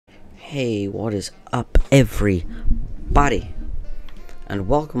Hey, what is up, everybody? And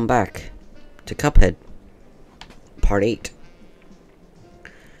welcome back to Cuphead, Part 8.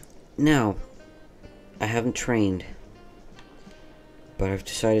 Now, I haven't trained, but I've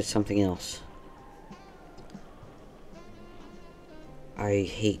decided something else. I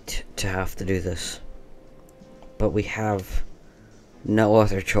hate to have to do this, but we have no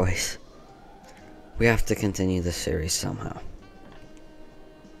other choice. We have to continue this series somehow.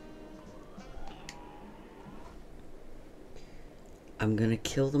 I'm gonna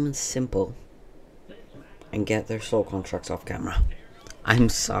kill them in simple and get their soul contracts off camera. I'm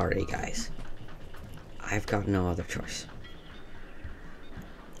sorry, guys. I've got no other choice.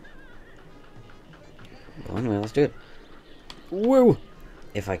 Well, anyway, let's do it. Woo!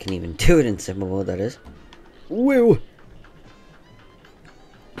 If I can even do it in simple mode, that is. Woo!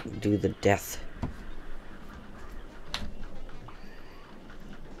 Do the death.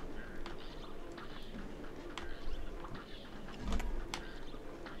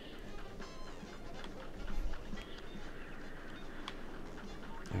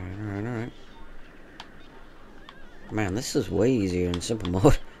 Alright. Man, this is way easier in simple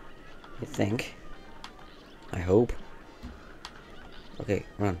mode. I think. I hope. Okay,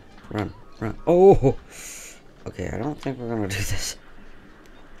 run. Oh! Okay, I don't think we're gonna do this.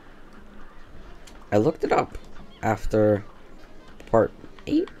 I looked it up after part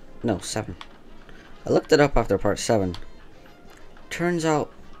 8? No, 7. I looked it up after part 7. Turns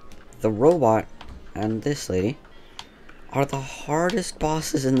out the robot and this lady are the hardest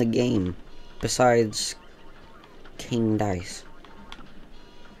bosses in the game, besides King Dice.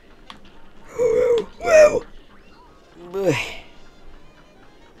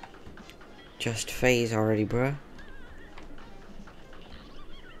 Just phase already, bruh.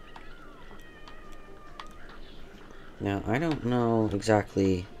 Now, I don't know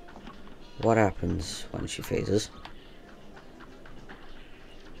exactly what happens when she phases.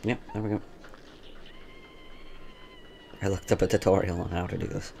 Yep, there we go. I looked up a tutorial on how to do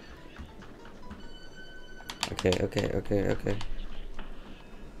this. Okay. Okay.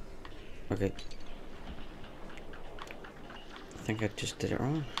 I think I just did it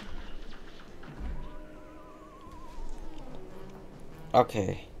wrong.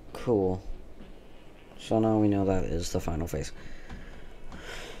 Okay, cool. So now we know that is the final phase.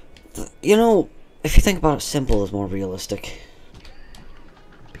 You know, if you think about it, simple is more realistic.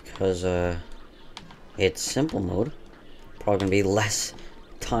 Because, it's simple mode. Probably gonna be less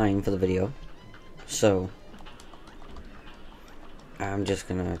time for the video. So, I'm just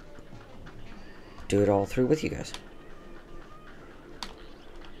gonna do it all through with you guys.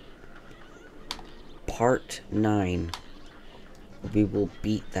 Part 9. We will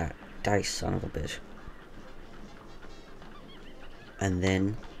beat that dice son of a bitch. And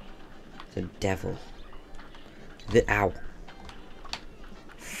then the devil. Ow.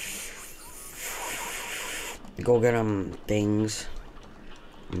 Go get things.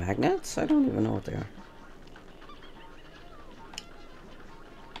 Magnets? I don't even know what they are.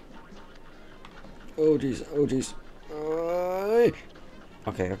 Oh jeez.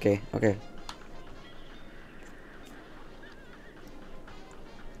 Okay.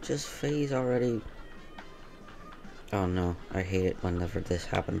 Just phase already. Oh no, I hate it whenever this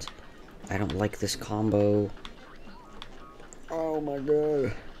happens. I don't like this combo. Oh my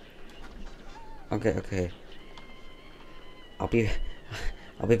god. Okay. I'll be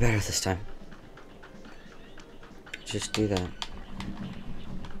better this time. Just do that.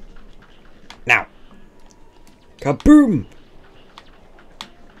 Now. Kaboom!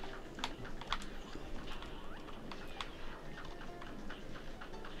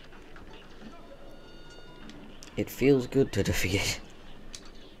 It feels good to defeat it.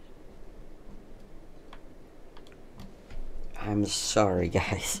 I'm sorry,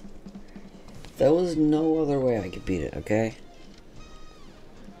 guys. There was no other way I could beat it, okay?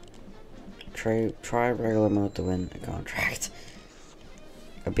 Try regular mode to win a contract.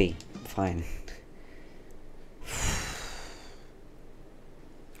 A B. Fine.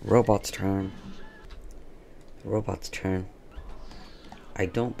 Robot's turn. I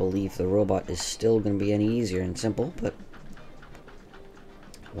don't believe the robot is still going to be any easier and simple, but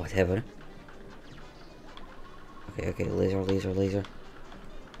whatever. Okay, laser.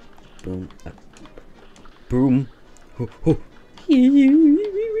 Boom. Boom.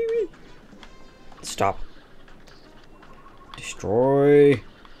 Stop. Destroy.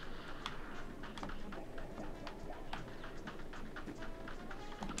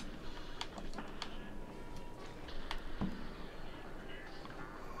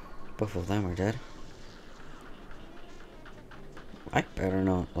 Both of them are dead. I better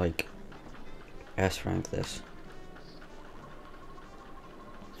not, like, S rank this.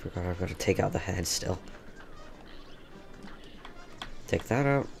 Forgot I've got to take out the head still. Take that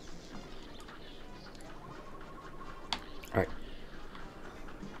out. Alright.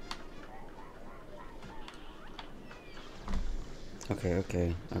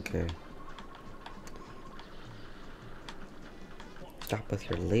 Okay. Stop with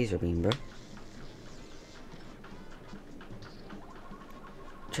your laser beam, bro.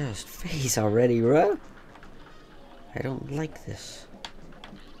 Just phase already, bro. I don't like this.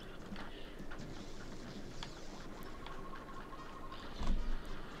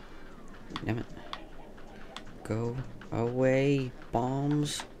 Damn it. Go away,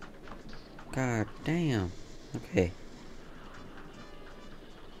 bombs. God damn. Okay.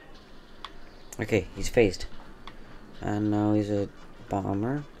 Okay, he's phased. And now he's a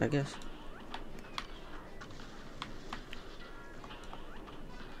bomber, I guess.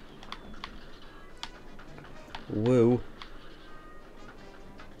 Whoa.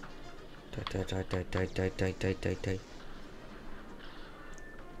 Die.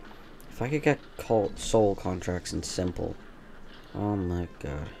 If I could get soul contracts in simple. Oh my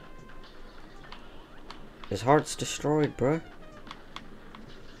god. His heart's destroyed, bruh.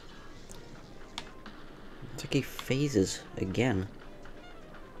 It's like he phases again.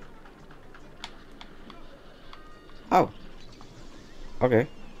 Oh. Okay.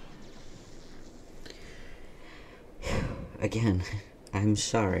 Again, I'm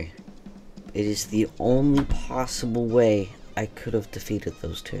sorry. It is the only possible way I could have defeated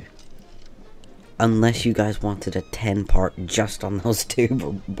those two. Unless you guys wanted a 10-part just on those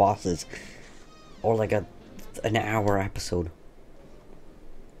two bosses. Or like an hour episode.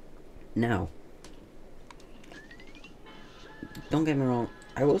 Now, don't get me wrong,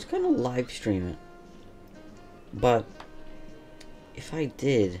 I was gonna live stream it. But if I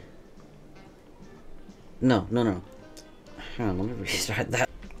did... No. Hang on, let me restart that.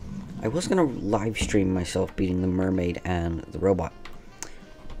 I was gonna live stream myself beating the mermaid and the robot.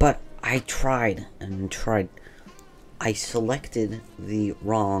 But I tried and tried. I selected the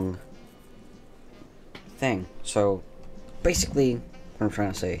wrong thing. So basically what I'm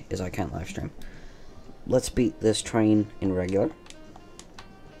trying to say is I can't live stream. Let's beat this train in regular.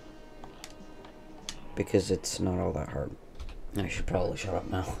 Because it's not all that hard. I should probably shut up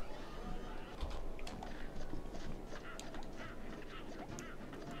now.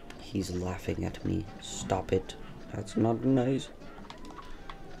 He's laughing at me. Stop it. That's not nice.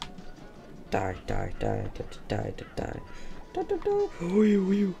 Die.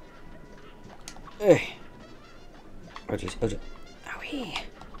 Hey. Oh jeez. Owie.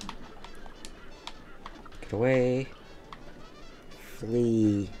 Get away.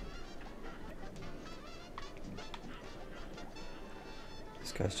 Flee.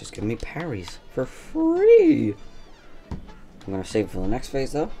 This guy's just giving me parries for free. I'm gonna save for the next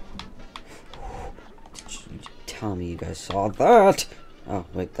phase though. Tell me you guys saw that. Oh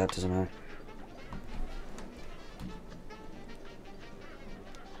wait, that doesn't matter.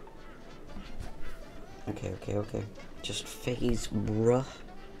 Okay. Just phase, bruh.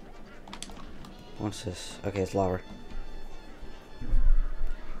 What's this? Okay, it's lava.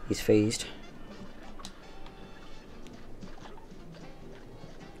 He's phased.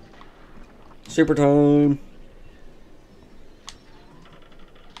 Super time.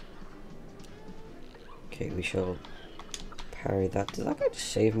 Okay, we shall parry that. Did that guy just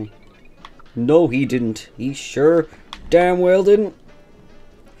save me? No, he didn't. He sure damn well didn't.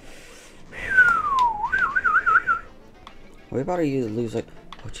 We about to lose like...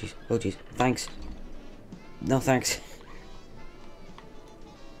 Oh jeez. Thanks. No thanks.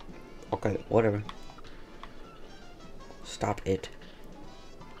 Okay, whatever. Stop it.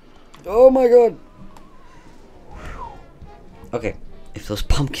 Oh my god. Okay, if those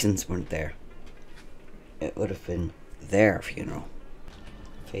pumpkins weren't there, it would have been their funeral.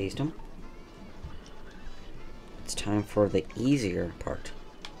 Phased him. It's time for the easier part.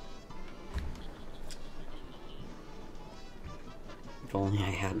 If only I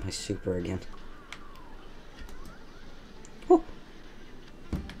had my super again.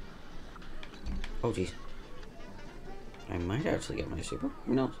 Oh jeez. I might actually get my super.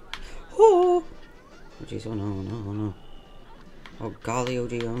 Who knows? Oh jeez, oh no. Oh golly, oh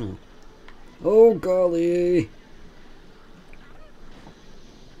gee, oh no. Oh golly.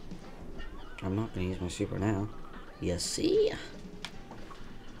 I'm not gonna use my super now. You see?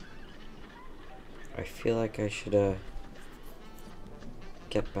 I feel like I should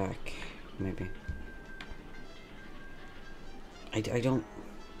get back, maybe. I don't...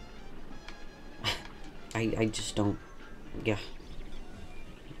 I just don't... Yeah.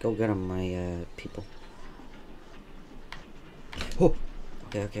 Go get him, my people. Oh.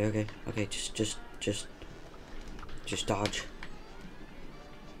 Okay. Just dodge.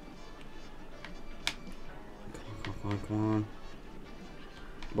 Come on.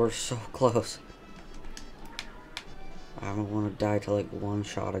 We're so close. I don't want to die to like one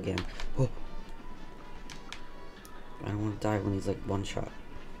shot again. Oh. I don't want to die when he's like one shot.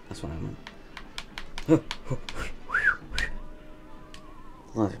 That's what I meant.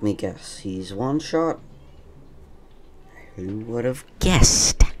 Let me guess. He's one shot. Who would have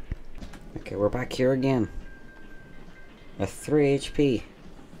guessed? Okay, we're back here again. At 3 HP.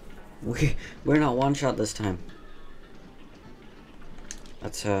 We're not one shot this time.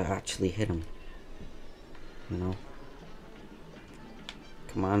 Let's actually hit him. You know?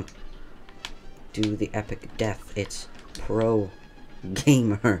 Come on. Do the epic death. It's pro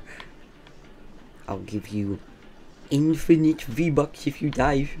gamer. I'll give you infinite V-Bucks if you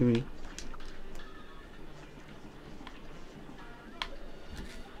die for me.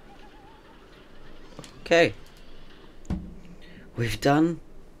 Okay. We've done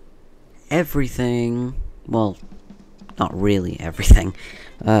everything. Well, not really everything.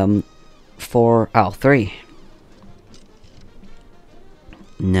 For L3.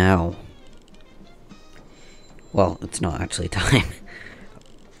 Now. Well, it's not actually time.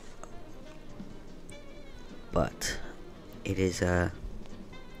 But it is, I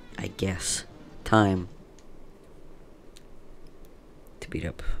guess, time to beat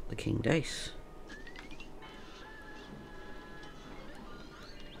up the King Dice.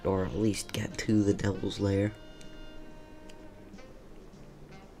 Or at least get to the Devil's Lair.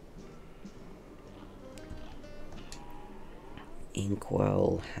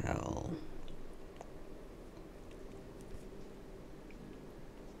 Inkwell Hell.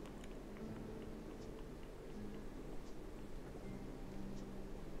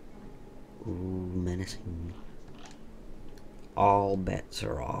 Ooh, menacing. All bets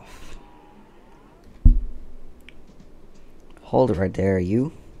are off. Hold it right there,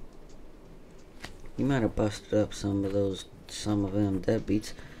 you. You might have busted up some of them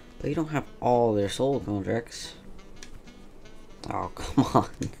deadbeats, but you don't have all their soul contracts. Oh, come on.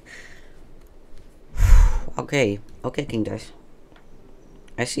 Okay, King Dice.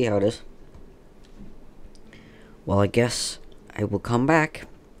 I see how it is. Well, I guess I will come back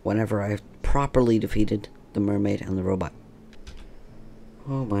whenever I've properly defeated the mermaid and the robot.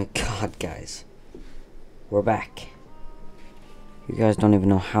 Oh my god, guys. We're back. You guys don't even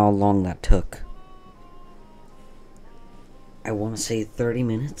know how long that took. I want to say 30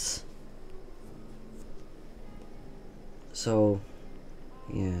 minutes. So,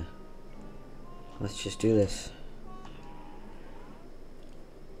 yeah. Let's just do this.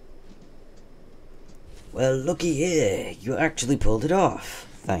 Well, looky here. You actually pulled it off.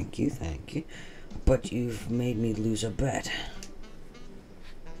 Thank you. But you've made me lose a bet.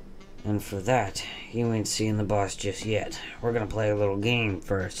 And for that, you ain't seeing the boss just yet. We're gonna play a little game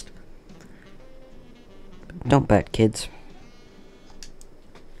first. Don't bet, kids.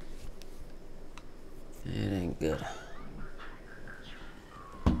 It ain't good.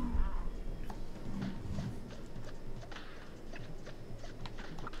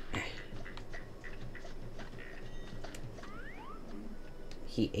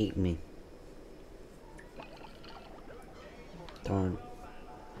 He ate me. Darn.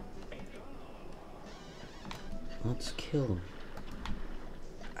 Let's kill him.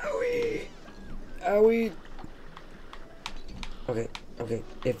 Owie! Owie! Okay.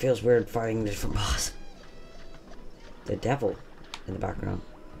 It feels weird fighting a different boss. The devil in the background.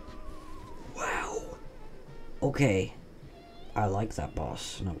 Wow! Okay. I like that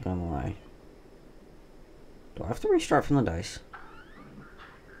boss, not gonna lie. Do I have to restart from the dice?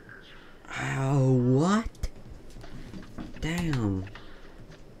 Oh, what? Damn.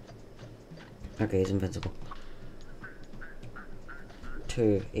 Okay, he's invincible.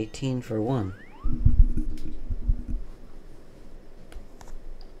 2, 18 for 1.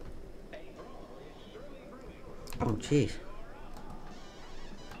 Oh, jeez.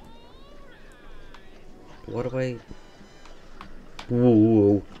 What do I...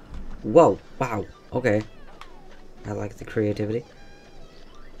 Whoa. Whoa. Wow. Okay. I like the creativity.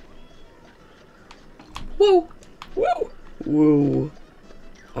 Whoa. Whoa. Whoa.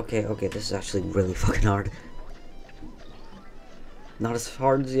 Okay, this is actually really fucking hard. Not as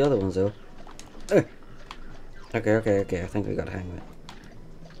hard as the other ones, though. Okay, I think we got a hang of it.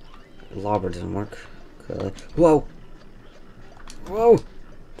 Lobber doesn't work. Whoa! Whoa!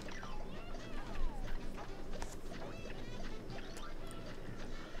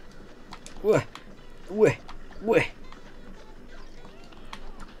 Wah!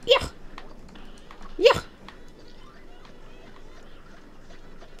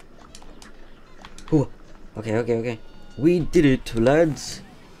 okay. We did it, lads.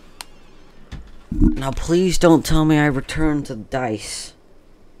 Now please don't tell me I return to the dice.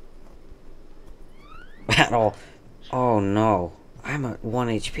 At all. Oh no. I'm at 1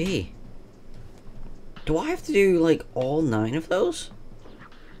 HP. Do I have to do, like, all 9 of those?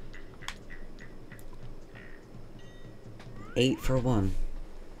 8 for 1.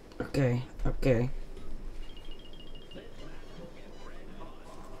 Okay. A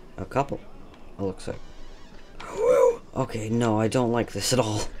couple. It looks like. Okay, no, I don't like this at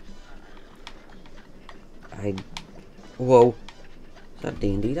all. Whoa. Is that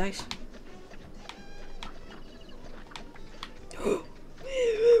D&D dice?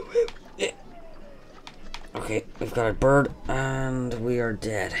 Okay, we've got a bird, and we are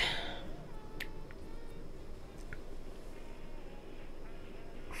dead.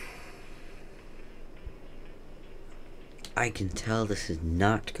 I can tell this is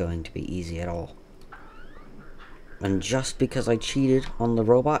not going to be easy at all. And just because I cheated on the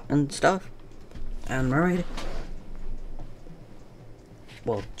robot and stuff, and mermaid,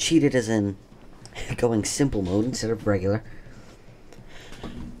 well, cheated as in going simple mode instead of regular,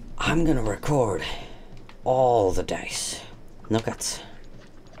 I'm gonna record all the dice. No cuts.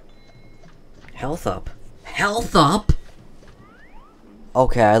 Health up. Health up?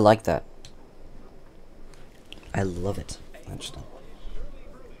 Okay, I like that. I love it, actually.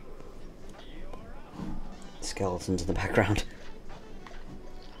 Skeletons in the background.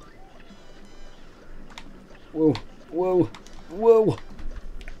 Whoa.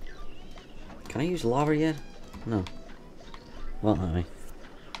 Can I use lava yet? No. Well, anyway.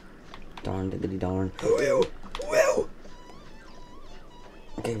 Darn diggity darn.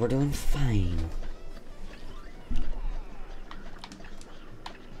 Okay, we're doing fine.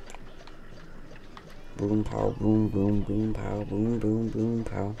 Boom pow, boom pow, boom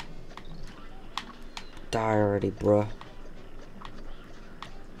pow. Die already, bruh.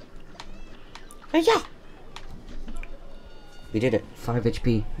 Hey-ya! We did it. 5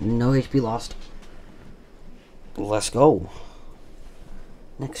 HP. No HP lost. Let's go.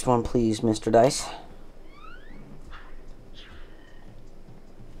 Next one, please, Mr. Dice.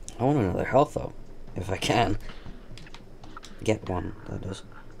 I want another health, though. If I can. Get one, that is.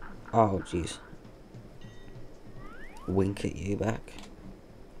 Oh, jeez. Wink at you back.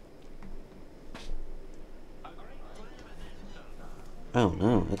 Oh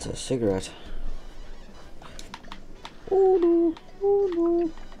no, it's a cigarette. Oh no, oh no,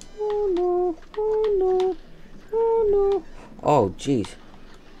 oh no, oh no, oh no. Oh jeez.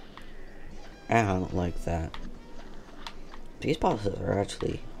 I don't like that. These bosses are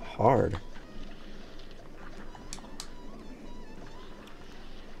actually hard.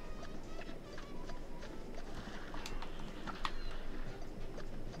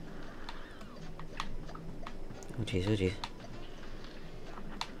 Oh jeez, oh jeez.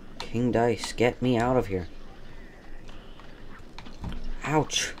 King Dice, get me out of here.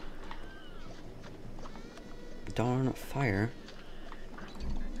 Ouch. Darn fire.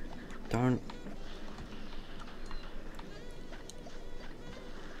 Darn.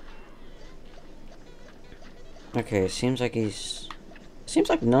 Okay, it seems like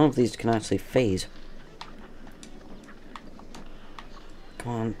none of these can actually phase.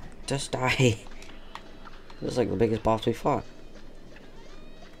 Come on, just die. This is like the biggest boss we fought.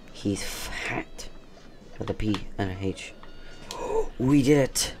 He's fat. With a P and a H. We did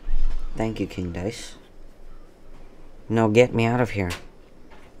it! Thank you, King Dice. Now get me out of here.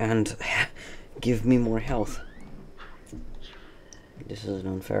 And give me more health. This is an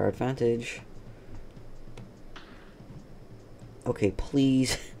unfair advantage. Okay,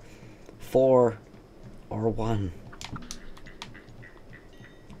 please. 4 or 1.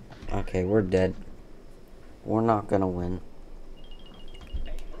 Okay, we're dead. We're not gonna win.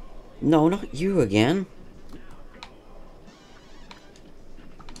 No, not you again.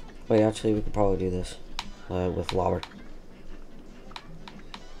 Wait, actually, we could probably do this with lava.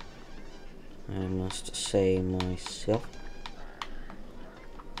 I must say myself.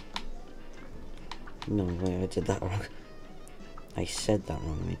 No, wait, I did that wrong. I said that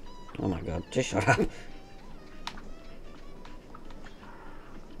wrong, mate. Oh my god, just shut up.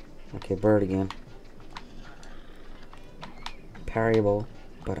 Okay, bird again. Parryable,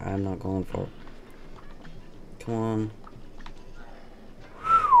 but I'm not going for it. Come on.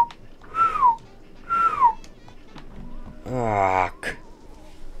 Ugh.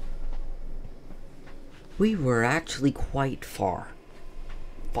 We were actually quite far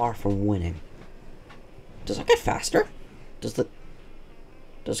from winning. Does it get faster? Does it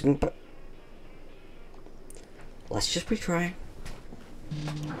let's just retry.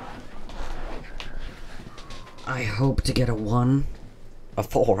 I hope to get a 1, a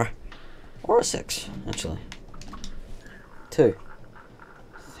 4, or a 6, actually. 2.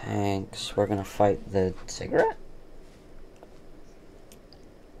 Thanks. We're gonna fight the cigarette?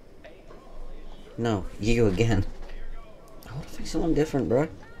 No, you again. I want to pick someone different, bro.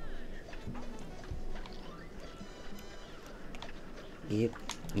 Yep,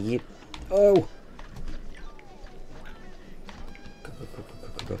 yep. Oh! Go, go, go, go, go,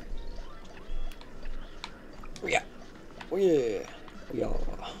 go, go. Oh yeah. Oh yeah. Oh yeah.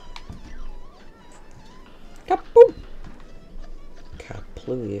 Kaboom!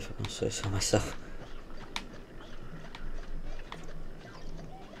 Kaplooey, if I must say so myself.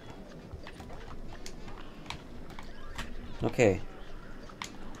 Okay.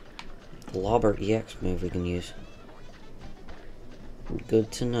 Lobber EX move we can use.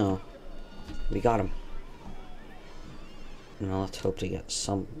 Good to know. We got him. Now let's hope to get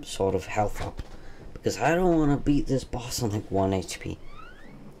some sort of health up. Because I don't want to beat this boss on like 1 HP.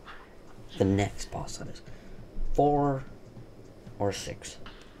 The next boss, that is. 4 or 6.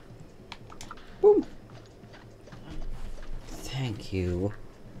 Boom! Thank you.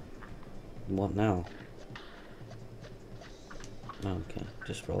 What now? Okay,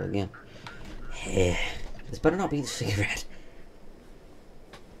 just roll again. This better not be the cigarette.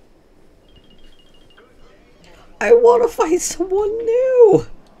 I want to fight someone new!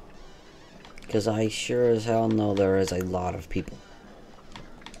 Because I sure as hell know there is a lot of people.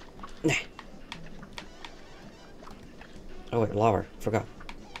 Nah. Oh wait, lava. Forgot.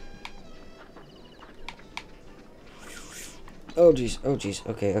 Oh jeez, oh jeez.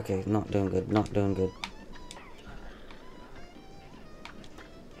 Okay, okay. Not doing good, not doing good.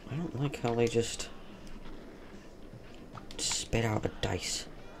 I don't like how they just spit out a dice.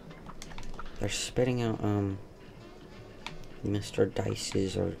 They're spitting out, Mr.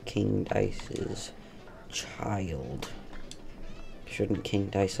 Dice's or King Dice's child. Shouldn't King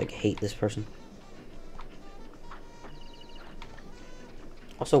Dice, like, hate this person?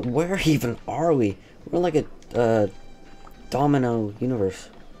 Also, where even are we? We're like a, domino universe.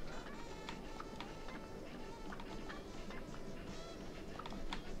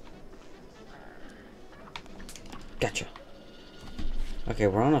 Gotcha. Okay,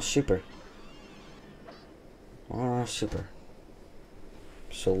 we're on a super. We're on a super.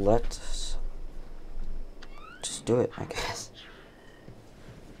 So let's just do it, I guess.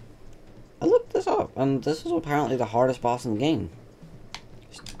 I looked this up, and this is apparently the hardest boss in the game.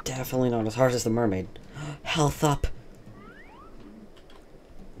 It's definitely not as hard as the mermaid. Health up.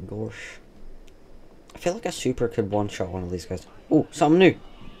 Gosh. I feel like a super could one-shot one of these guys. Ooh, something new.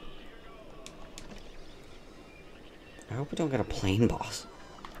 I hope we don't get a plane boss.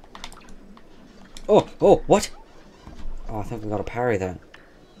 Oh, oh, what? Oh, I think we gotta parry that.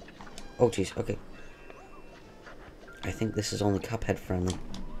 Oh, jeez, okay. I think this is only Cuphead friendly.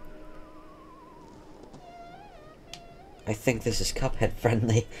 I think this is Cuphead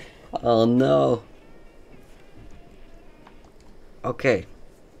friendly. Oh, no. Okay.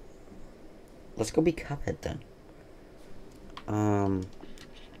 Let's go be Cuphead then.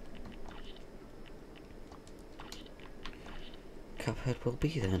 Cuphead will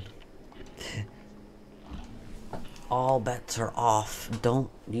be then. All bets are off. Don't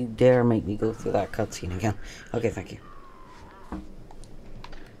you dare make me go through that cutscene again. Okay, thank you.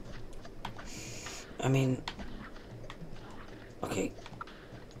 I mean... Okay.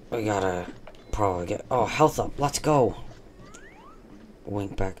 We gotta probably get... Oh, health up. Let's go.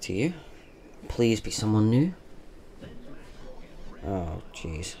 Wink back to you. Please be someone new. Oh,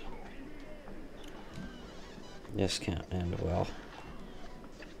 jeez. This can't end well.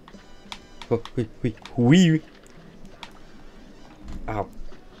 Oh, wee. Oh,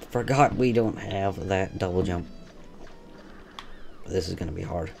 forgot we don't have that double jump. This is gonna be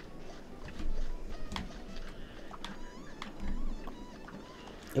hard.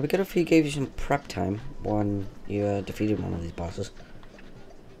 It would be good if he gave you some prep time when you defeated one of these bosses.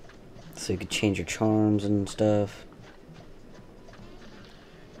 So you could change your charms and stuff.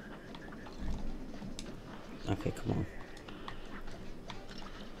 Okay, come on.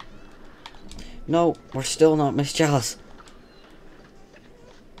 No, we're still not Miss Jealous.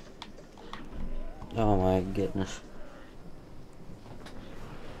 Oh my goodness.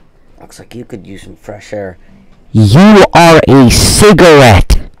 Looks like you could use some fresh air. You are a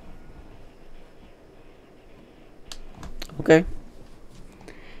cigarette! Okay.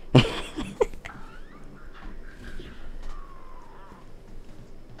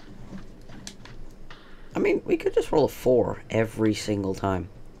 I mean, we could just roll a 4 every single time.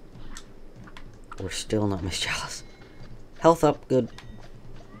 We're still not Miss Jealous. Health up, good.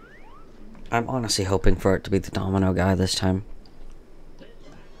 I'm honestly hoping for it to be the domino guy this time.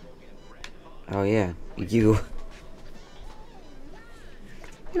 Oh yeah, you.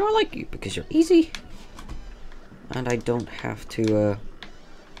 You know, I like you because you're easy. And I don't have to,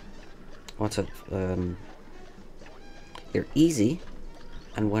 you're easy.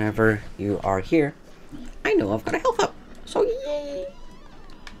 And whenever you are here, I know I've got a health up. So yay!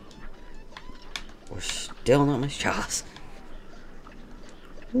 We're still not Miss Chalice.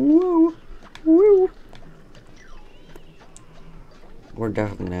 Woo! Woo! We're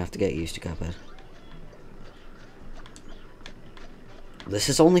definitely gonna have to get used to Cuphead. This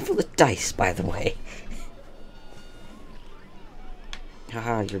is only for the dice, by the way.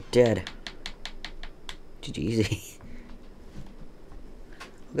 Haha, you're dead. GG.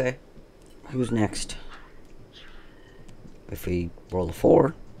 Okay. Who's next? If we roll a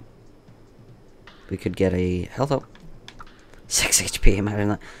 4, we could get a health up. 6 HP, imagine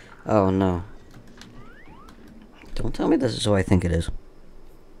that. Oh no. Don't tell me this is who I think it is.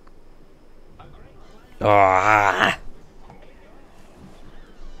 Ah!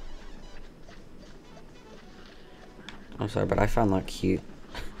 I'm sorry, but I found that cute.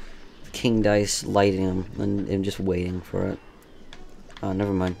 King Dice lighting him and him just waiting for it. Oh,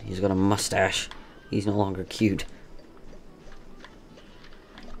 never mind. He's got a mustache. He's no longer cute.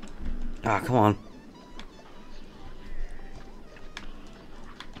 Ah, come on.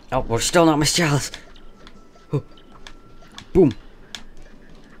 Oh, we're still not Miss Chalice. Oh. Boom.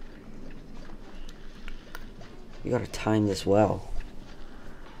 You gotta time this well.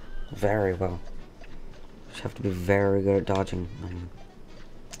 Very well. Just have to be very good at dodging.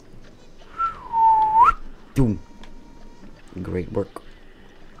 Boom. Great work.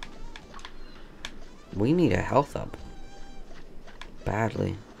 We need a health up.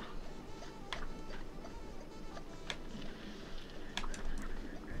 Badly.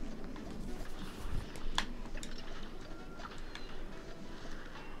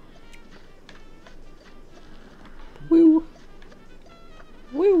 Woo!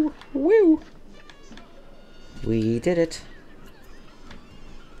 Woo! Woo! We did it.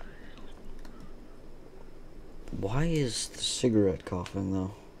 Why is the cigarette coughing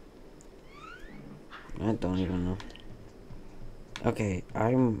though? I don't even know. Okay,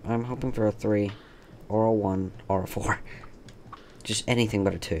 I'm hoping for a 3 or a 1 or a 4. Just anything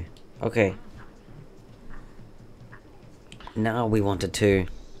but a 2. Okay. Now we want a 2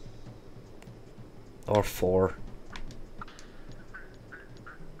 or 4.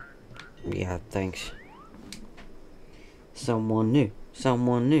 Yeah, thanks. Someone new.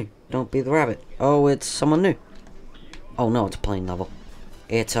 Someone new. Don't be the rabbit. Oh, it's someone new. Oh no, it's a plane level.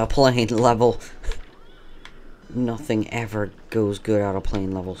 It's a plane level. Nothing ever goes good out of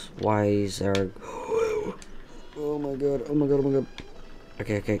plane levels. Why is there... Oh my god, oh my god, oh my god.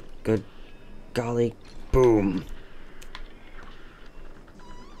 Okay, okay, good. Golly. Boom.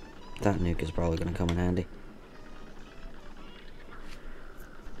 That nuke is probably gonna come in handy.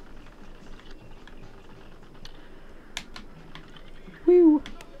 Woo.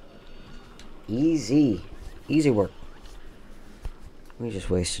 Easy. Easy work. We just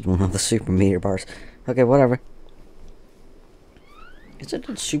wasted one of the super meter bars. Okay, whatever. Is it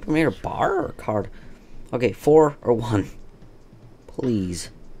a super meter bar or a card? Okay, 4 or 1.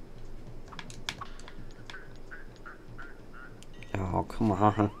 Please. Oh, come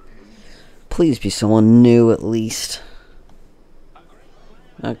on. Please be someone new at least.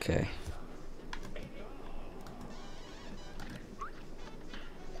 Okay.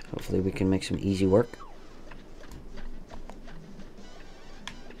 Hopefully we can make some easy work.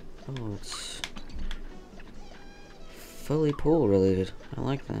 Oh, it's fully pool related. I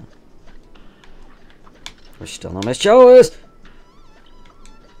like that. We're still not Miss Chalice!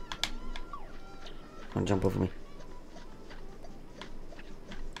 Come on, jump over me.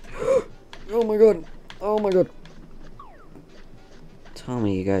 Oh my god. Oh my god. Tell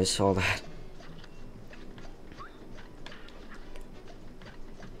me you guys saw that.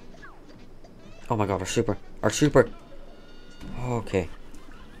 Oh my god, our super. Our super. Okay.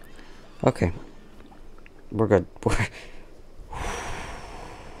 Okay. We're good.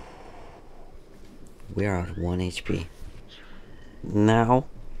 We're at 1 HP. Now,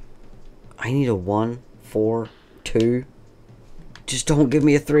 I need a 1, 4, 2. Just don't give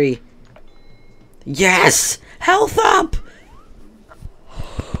me a 3. Yes! Health up!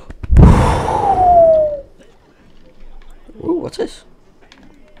 Ooh, what's this?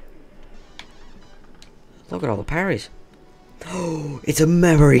 Look at all the parries. Oh, it's a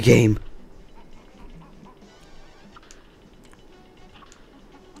memory game.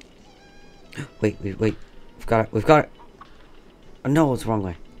 Wait. We've got it. We've got it. Oh, no, it's the wrong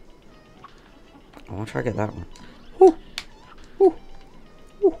way. I want to try to get that one. Woo! Woo!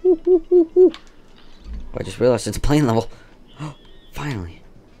 Woo, woo, woo, woo, woo. Oh, I just realized it's a plane level. Finally.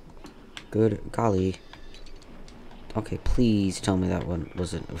 Good golly. Okay, please tell me that one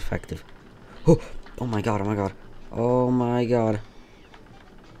wasn't effective. Oh my god, oh my god. Oh my god.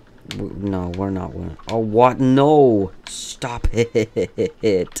 No, we're not winning. Oh, what? No! Stop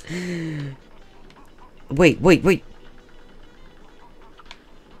it! Wait, wait, wait!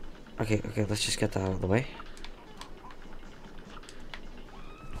 Okay, okay, let's just get that out of the way.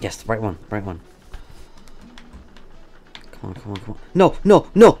 Yes, the right one, right one. Come on, come on, come on. No, no,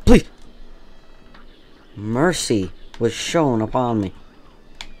 no, please! Mercy was shown upon me.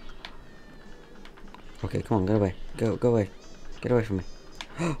 Okay, come on, get away. Go away. Get away from me.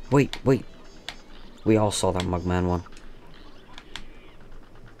 Wait, wait. We all saw that Mugman one.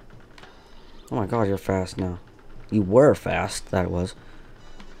 Oh my god, you're fast now. You were fast, that was.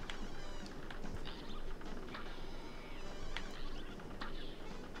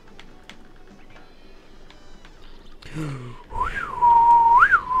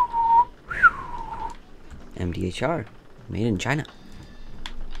 MDHR. Made in China.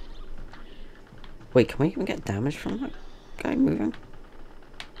 Wait, can we even get damage from that guy moving?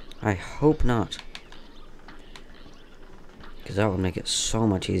 I hope not. Because that would make it so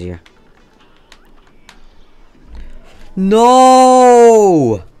much easier.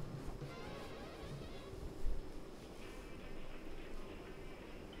 No!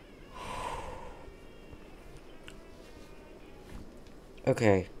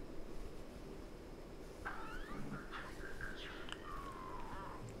 Okay.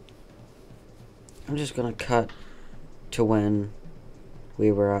 I'm just gonna cut to when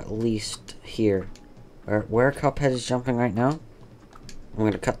we were at least here. Where Cuphead is jumping right now, I'm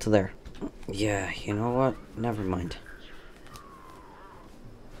gonna cut to there. Yeah, you know what? Never mind.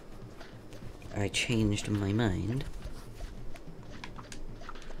 I changed my mind.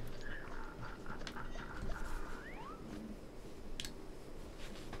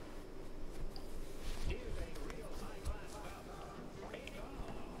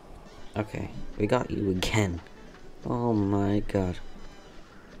 Okay, we got you again. Oh my god.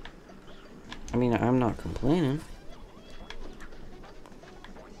 I mean, I'm not complaining.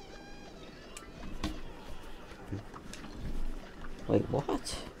 Wait,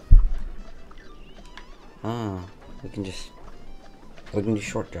 what? Ah, we can do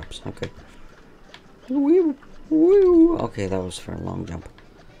short jumps. Okay. Woo, woo. Okay, that was for a long jump.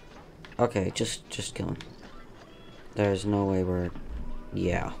 Okay, just kill him. There's no way we're...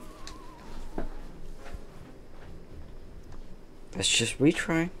 Yeah. Let's just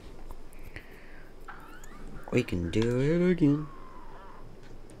retry. We can do it again.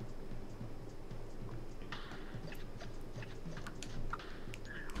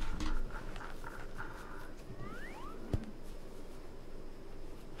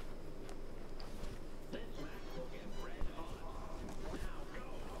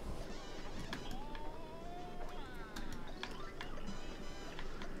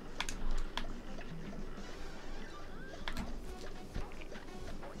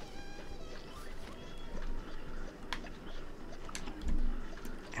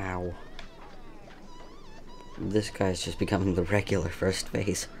 Ow. This guy's just becoming the regular first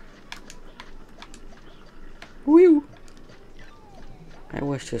phase. Woo! I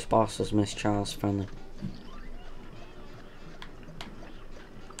wish this boss was Miss Chalice friendly.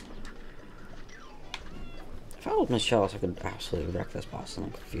 If I was Miss Chalice, I could absolutely wreck this boss in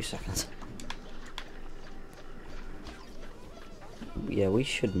like a few seconds. Yeah, we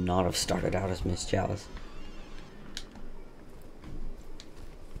should not have started out as Miss Chalice.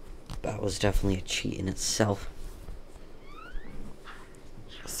 That was definitely a cheat in itself.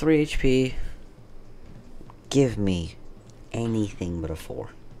 3 HP. Give me anything but a 4.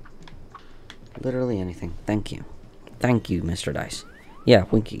 Literally anything. Thank you. Thank you, Mr. Dice. Yeah,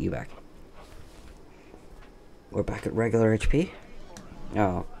 wink at you back. We're back at regular HP.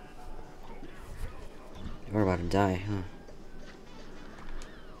 Oh. We're about to die, huh?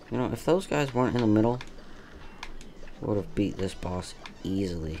 You know, if those guys weren't in the middle, I would have beat this boss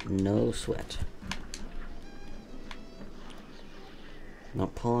easily. No sweat.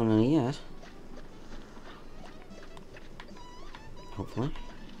 Not pulling any yet. Hopefully.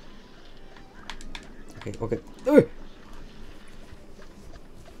 Okay, okay. Ugh!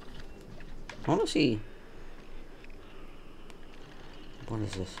 I want to see. What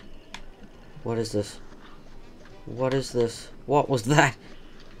is this? What is this? What is this? What was that?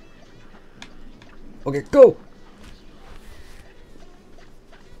 Okay, go!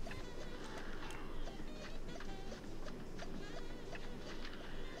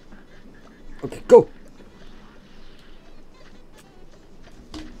 Okay, go!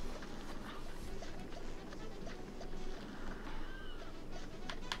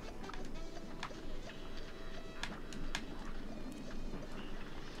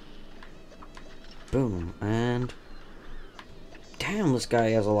 Boom, and... Damn, this guy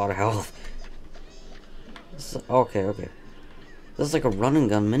has a lot of health. Okay, okay. This is like a run and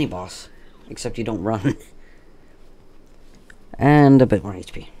gun mini-boss. Except you don't run. And a bit more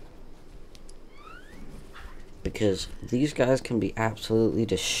HP. Because these guys can be absolutely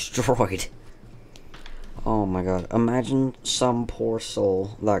destroyed. Oh my god. Imagine some poor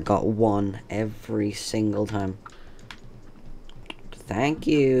soul that got one every single time. Thank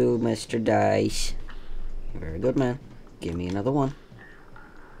you, Mr. Dice. Very good, man. Give me another one.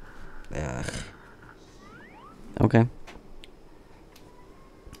 Ugh. Okay.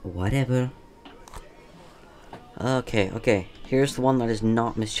 Whatever. Okay, okay. Here's the one that is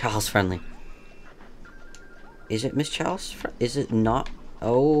not Miss Chalice friendly. Is it Miss Chalice? Is it not?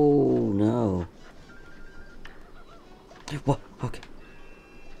 Oh, no. What? Okay.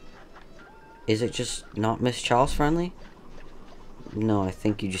 Is it just not Miss Chalice friendly? No, I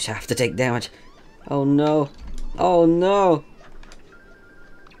think you just have to take damage. Oh, no. Oh, no.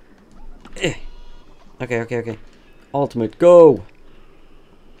 Okay, okay, okay. Ultimate, go!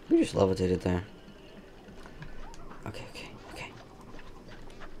 We just levitated there. Okay, okay, okay.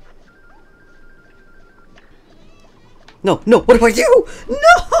 No, no, what do I do?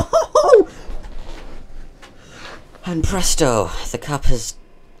 No! And presto, the cup has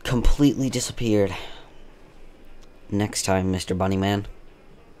completely disappeared. Next time, Mr. Bunnyman,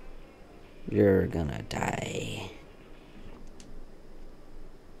 you're gonna die.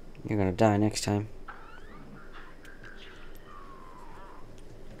 You're gonna die next time.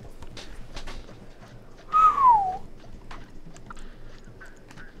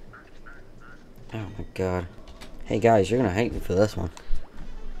 Oh my god. Hey guys, you're gonna hate me for this one.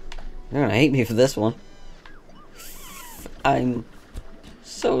 You're gonna hate me for this one. I'm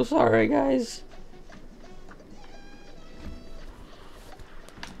so sorry, guys.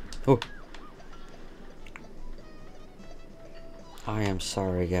 Oh. I am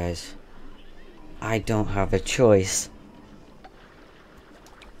sorry, guys. I don't have a choice.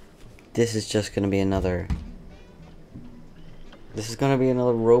 This is just gonna be another... This is gonna be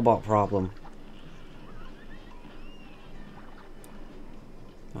another robot problem.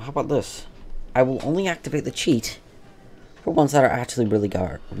 How about this? I will only activate the cheat for ones that are actually really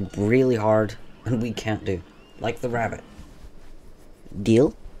hard and we can't do. Like the rabbit.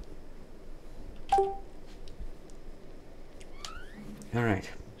 Deal?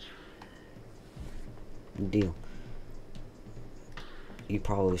 Alright. Deal. You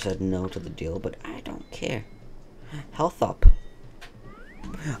probably said no to the deal, but I don't care. Health up.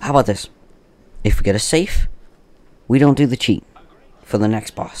 How about this? If we get a safe, we don't do the cheat for the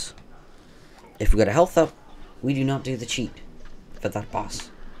next boss. If we get a health up, we do not do the cheat for that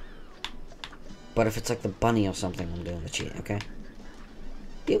boss. But if it's like the bunny or something, I'm doing the cheat, okay?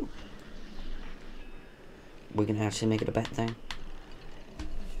 Deal. We can actually make it a bet thing.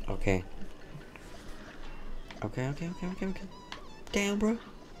 Okay. Okay, okay, okay, okay, okay. Damn, bro.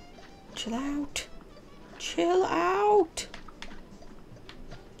 Chill out. Chill out.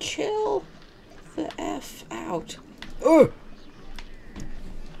 Chill the F out. Ugh!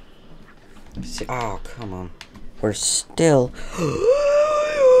 See, oh, come on. We're still...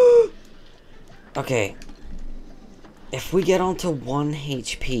 Okay. If we get onto 1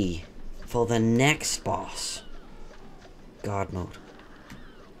 HP for the next boss... God mode.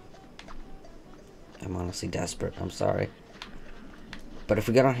 I'm honestly desperate. I'm sorry. But if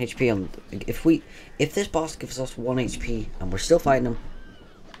we get on HP, if this boss gives us 1 HP and we're still fighting him,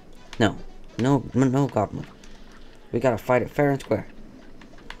 no God mode. We gotta fight it fair and square.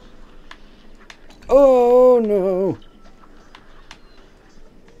 Oh no!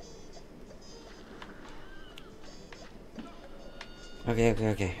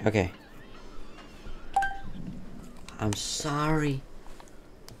 Okay. I'm sorry.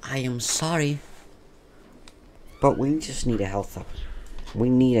 I am sorry. But we just need a health up. We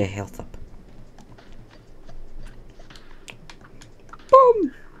need a health up.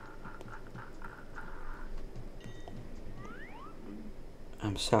 Boom!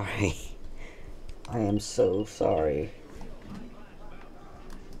 I'm sorry. I am so sorry.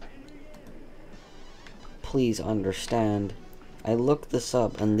 Please understand. I looked this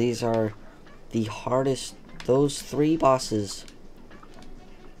up and these are the hardest. Those 3 bosses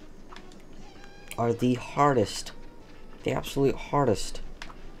are the hardest. The absolute hardest.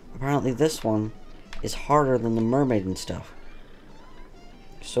 Apparently this one is harder than the mermaid and stuff.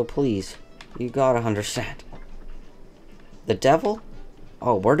 So please, You gotta understand. The devil?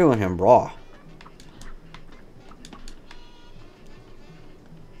 Oh, we're doing him raw.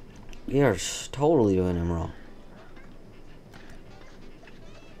 We are totally doing him raw.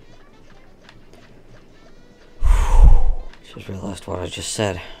 Just realized what I just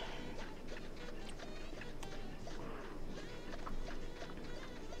said.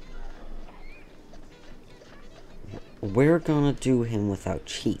 We're gonna do him without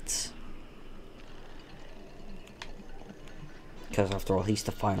cheats. Because after all, he's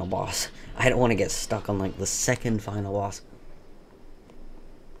the final boss. I don't want to get stuck on like the second final boss.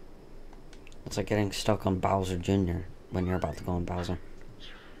 It's like getting stuck on Bowser Jr. when you're about to go on Bowser.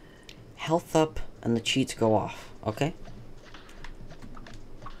 Health up and the cheats go off, okay?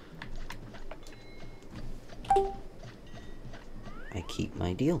 I keep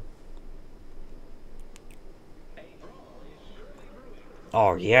my deal.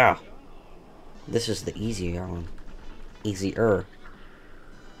 Oh yeah. This is the easier one. Easier.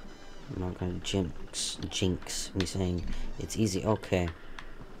 I'm not gonna jinx me saying it's easy. Okay.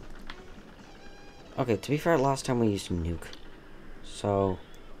 Okay, to be fair, last time we used a nuke. So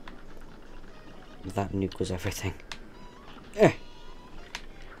that nuke was everything. Eh.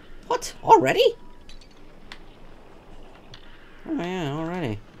 What? Already? Oh yeah,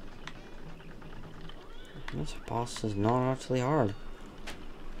 already. This boss is not actually hard.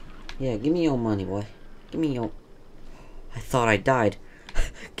 Yeah, give me your money, boy. Give me your... I thought I died.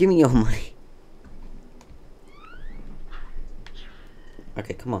 Give me your money.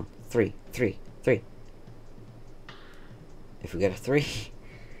 Okay, come on. 3, 3, 3. If we get a 3,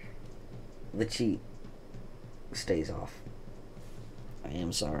 the cheat stays off. I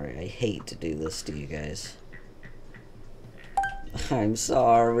am sorry. I hate to do this to you guys. I'm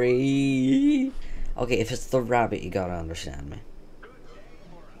sorry. Okay, if it's the rabbit, you gotta understand me.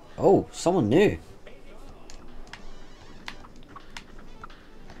 Oh, someone new.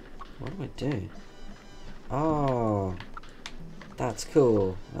 What do I do? Oh, that's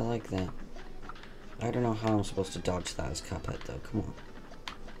cool. I like that. I don't know how I'm supposed to dodge that as Cuphead though. Come on.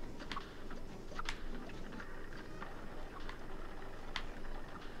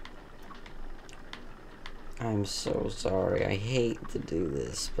 I'm so sorry. I hate to do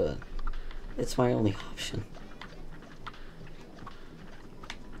this, but it's my only option.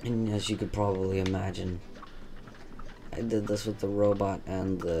 And as you could probably imagine, I did this with the robot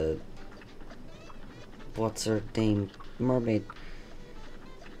and the... what's her name? Mermaid.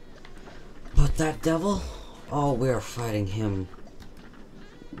 But that devil? Oh, we are fighting him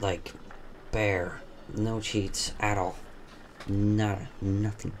like bear. No cheats at all. Nada.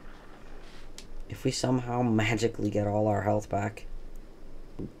 Nothing. If we somehow magically get all our health back,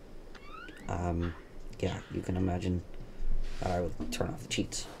 yeah, you can imagine that I would turn off the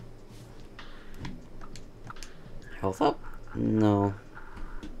cheats. Health up? No.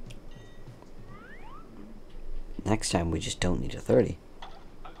 Next time we just don't need a 30.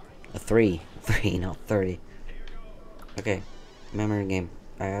 A 3. 3, not 30. Okay. Memory game.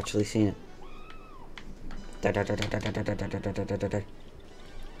 I actually seen it.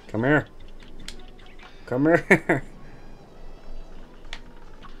 Come here. Come here.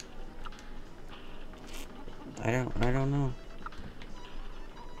 I don't know.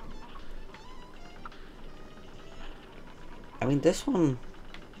 I mean, this one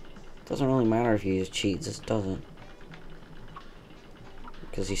doesn't really matter if you use cheats. This doesn't.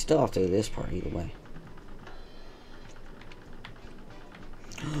 Because you still have to do this part either way.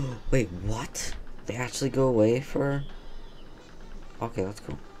 Wait, what? They actually go away for... Okay, that's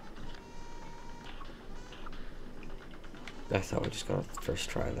cool. I thought we just got the first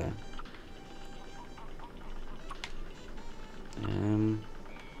try there.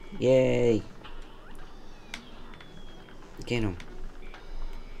 Yay! Get him.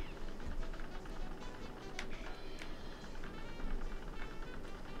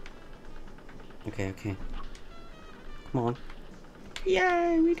 Okay, okay. Come on.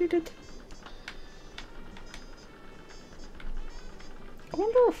 Yay, we did it. I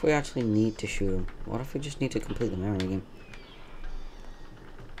wonder if we actually need to shoot him. What if we just need to complete the memory game?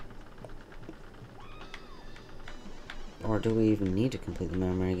 Or do we even need to complete the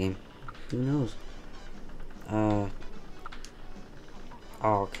memory game? Who knows? Oh,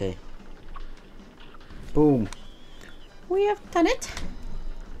 okay. Boom. We have done it.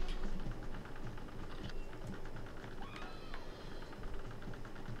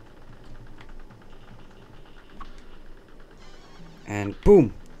 And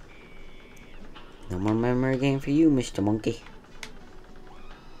boom. No more memory game for you, Mr. Monkey.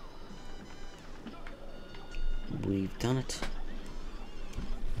 We've done it.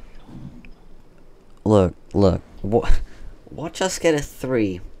 Look. Watch us get a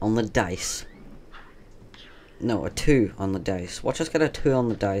 3 on the dice. No, a 2 on the dice. Watch us get a 2 on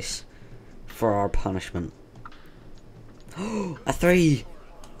the dice for our punishment. A 3!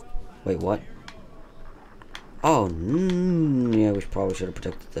 Wait, what? Oh, yeah, we probably should have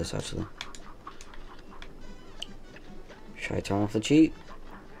predicted this, actually. Should I turn off the cheat?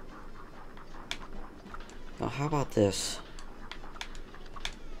 Now, how about this?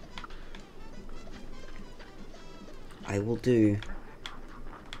 I will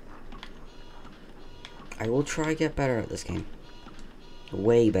try to get better at this game.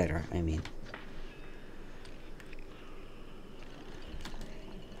 Way better, I mean.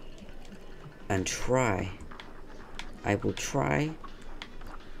 And I will try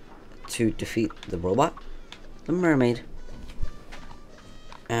to defeat the robot, the mermaid,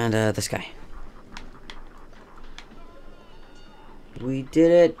 and this guy. We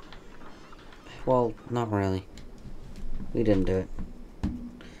did it. Well, not really. We didn't do it.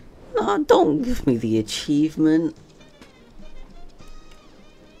 No, don't give me the achievement.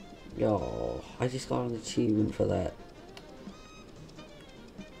 Yo, I just got an achievement for that.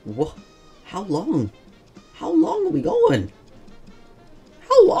 What? How long? How long are we going?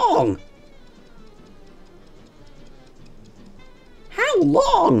 How long? How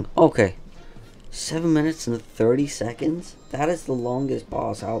long? Okay. 7 minutes and 30 seconds? That is the longest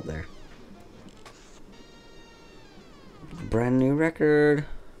boss out there. Brand new record.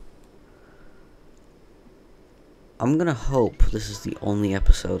 I'm gonna hope this is the only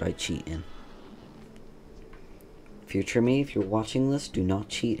episode I cheat in. Future me, if you're watching this, do not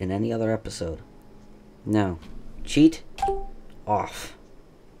cheat in any other episode. No. Cheat off.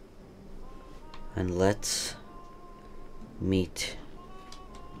 And let's meet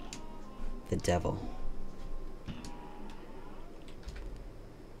the devil.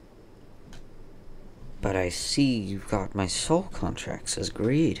 But I see you've got my soul contracts as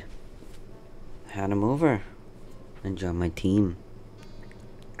agreed. Hand him over and join my team.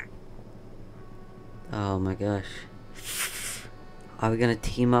 Oh my gosh. Are we gonna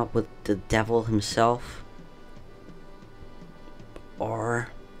team up with the devil himself? Or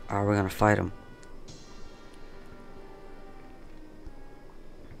are we gonna fight him?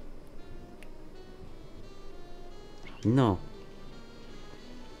 No.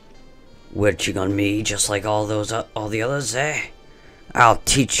 Witching on me just like all the others, eh? I'll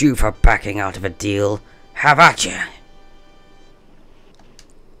teach you for backing out of a deal. Have at ya!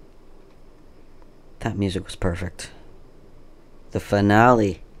 That music was perfect. The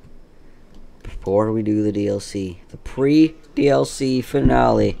finale. Before we do the DLC. The pre-DLC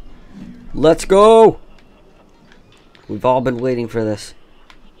finale. Let's go! We've all been waiting for this.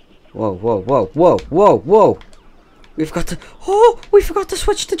 Whoa, whoa, whoa, whoa, whoa, whoa! We've got to... Oh! We forgot to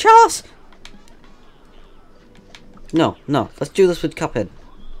switch to Chalice! No, let's do this with Cuphead.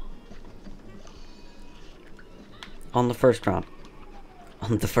 On the first round.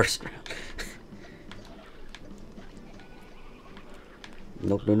 On the first round.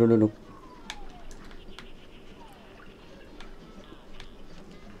 Nope, no.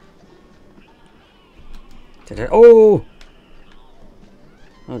 Oh!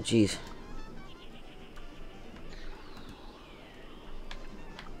 Oh, jeez.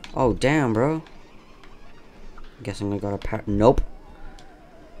 Oh, damn, bro. Guessing I got a pat. Nope.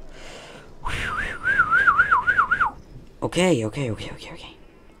 Okay.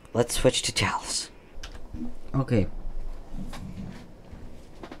 Let's switch to Chalice. Okay.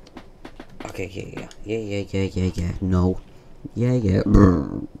 Okay, yeah. No. Yeah.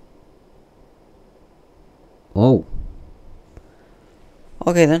 Oh.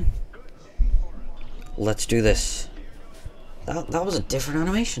 Okay, then. Let's do this. That was a different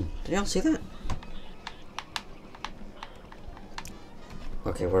animation. Did y'all see that?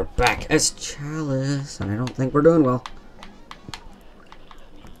 Okay, we're back as Chalice, and I don't think we're doing well.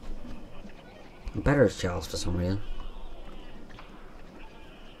 I'm better as Chalice for some reason.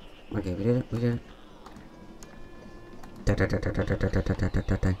 Okay, we did it.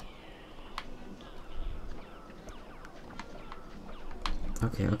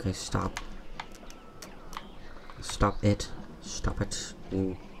 Okay, stop. Stop it.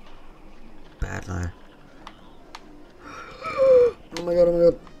 You bad liar. Oh my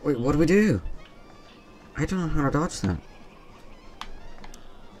god. Wait, what do we do? I don't know how to dodge that.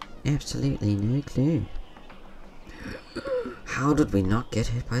 Absolutely no clue. How did we not get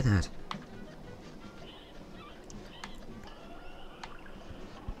hit by that?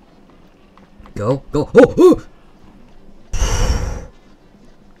 Go. Oh!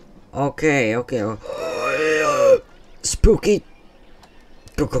 Okay. Spooky.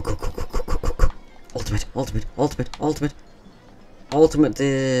 Go. Ultimate, ultimate, ultimate, ultimate. Ultimate,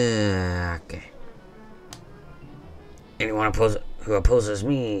 okay. Anyone who opposes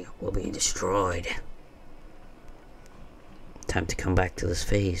me will be destroyed. Time to come back to this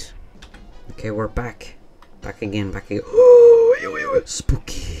phase. Okay, we're back. Back again, back again.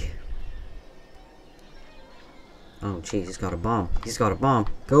 Spooky. Oh, jeez, he's got a bomb. He's got a bomb.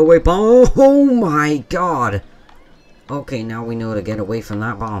 Go away, bomb. Oh my god. Okay, now we know to get away from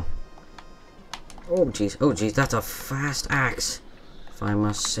that bomb. Oh, jeez, that's a fast axe. If I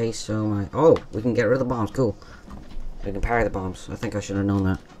must say so. Oh, we can get rid of the bombs. Cool. We can parry the bombs. I think I should have known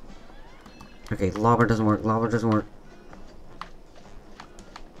that. Okay, lobber doesn't work. Lobber doesn't work.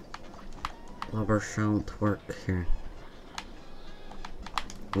 Lobber shan't work here.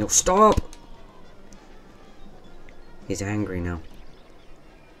 No, stop! He's angry now.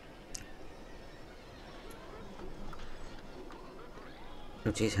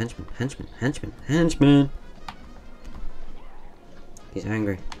 Oh jeez, henchman, henchman, henchman, henchman! He's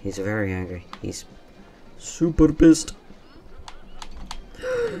angry. He's very angry. He's super pissed.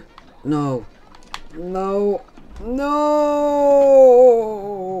 No. No. No!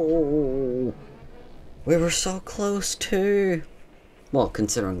 We were so close too. Well,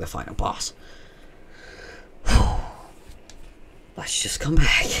 considering the final boss. Let's just come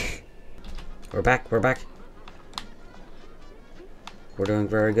back. We're back, we're back. We're doing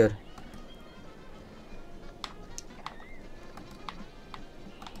very good.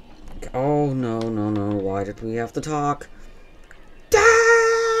 Oh, no, no, no. Why did we have to talk? Die!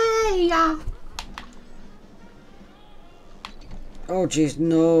 Oh, jeez,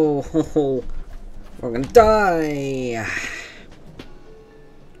 no. We're gonna die.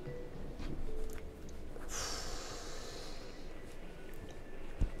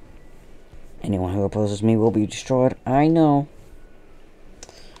 Anyone who opposes me will be destroyed. I know.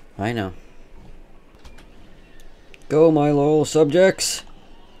 I know. Go, my loyal subjects.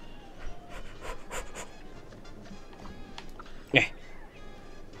 Yeah.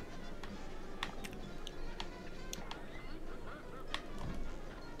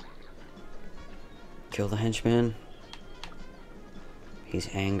 Kill the henchman. He's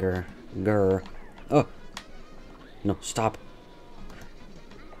anger. Grr. Oh. No, stop.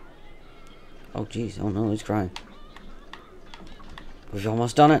 Oh, jeez. Oh, no, he's crying. We've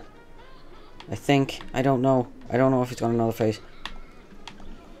almost done it. I think. I don't know. I don't know if he's got another face.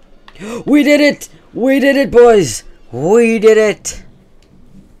 We did it! We did it, boys! We did it!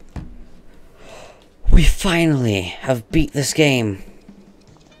 We finally have beat this game.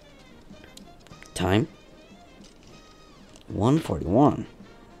 Time? 141.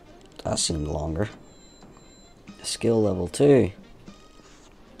 That seemed longer. Skill level 2.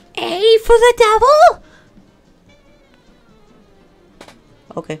 A for the devil?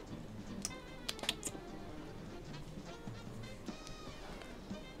 Okay.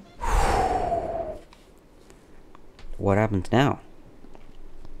 What happens now?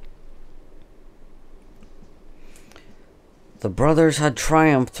 The brothers had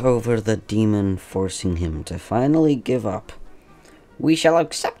triumphed over the demon, forcing him to finally give up. We shall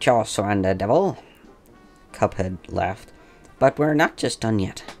accept your surrender, devil. Cuphead laughed. But we're not just done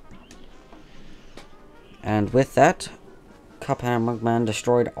yet. And with that, Cuphead and Mugman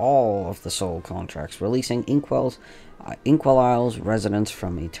destroyed all of the soul contracts, releasing Inkwell Isle's residents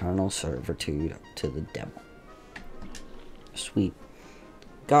from eternal servitude to the devil. Sweet.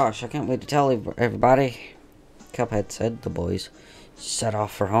 Gosh, I can't wait to tell everybody. Cuphead said. The boys set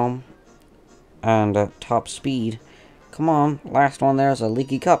off for home. And at top speed. Come on, last one there's a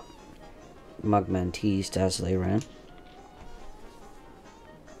leaky cup. Mugman teased as they ran.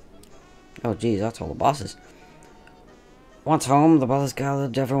 Oh geez, that's all the bosses. Once home, the brothers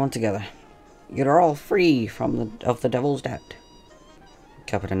gathered everyone together. You're all free from the devil's debt,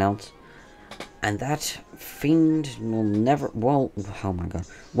 Cuphead announced. And that fiend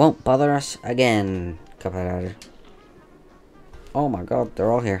won't bother us again, Cuphead added. Oh my god,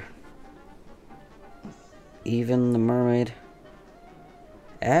 they're all here. Even the mermaid.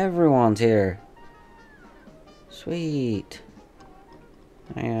 Everyone's here. Sweet.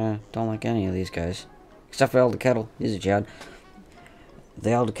 I don't like any of these guys. Except for Elder Kettle. He's a Chad. The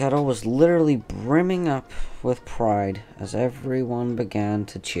Elder Kettle was literally brimming up with pride as everyone began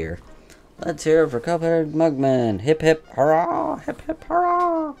to cheer. Let's hear it for Cuphead Mugman. Hip hip hurrah! Hip hip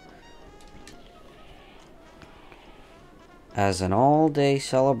hurrah! As an all-day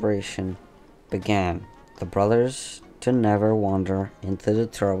celebration began, the brothers to never wander into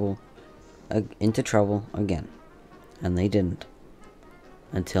trouble again. And they didn't.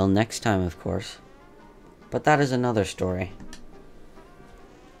 Until next time, of course. But that is another story.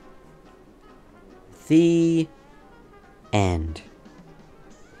 The end.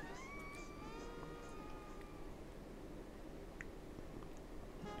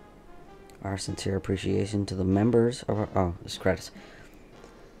 Our sincere appreciation to the members of our... Oh, this credits.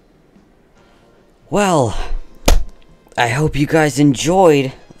 Well, I hope you guys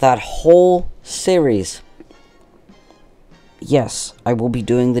enjoyed that whole series. Yes, I will be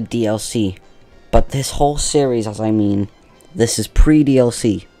doing the DLC. But this whole series, as I mean, this is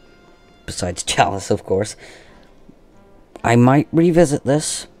pre-DLC. Besides Chalice, of course. I might revisit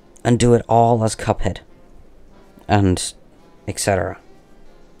this and do it all as Cuphead. And etc.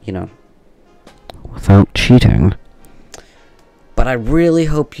 You know. Without cheating. But I really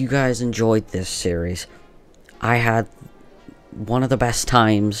hope you guys enjoyed this series. I had one of the best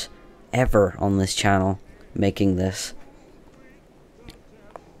times ever on this channel making this.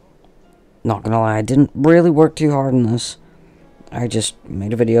 Not gonna lie, I didn't really work too hard on this. I just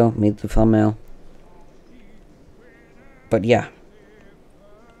made a video, made the thumbnail. But yeah.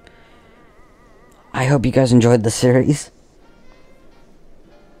 I hope you guys enjoyed the series.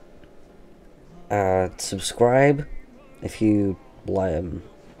 Subscribe if you want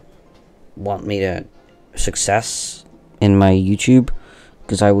me to success in my YouTube,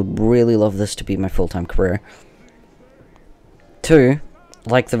 because I would really love this to be my full-time career. 2,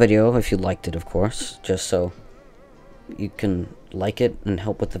 like the video if you liked it, of course, just so you can like it and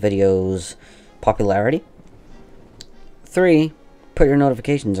help with the video's popularity. 3, put your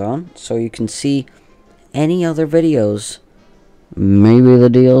notifications on so you can see any other videos, maybe the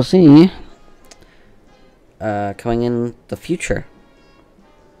DLC, coming in the future.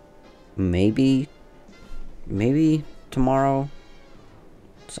 Maybe tomorrow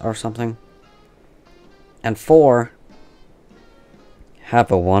or something. And 4, have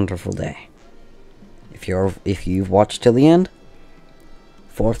a wonderful day. If you've watched till the end,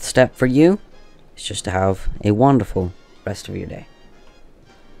 4th step for you is just to have a wonderful rest of your day.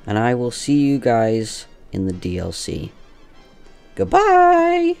 And I will see you guys in the DLC.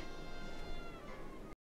 Goodbye!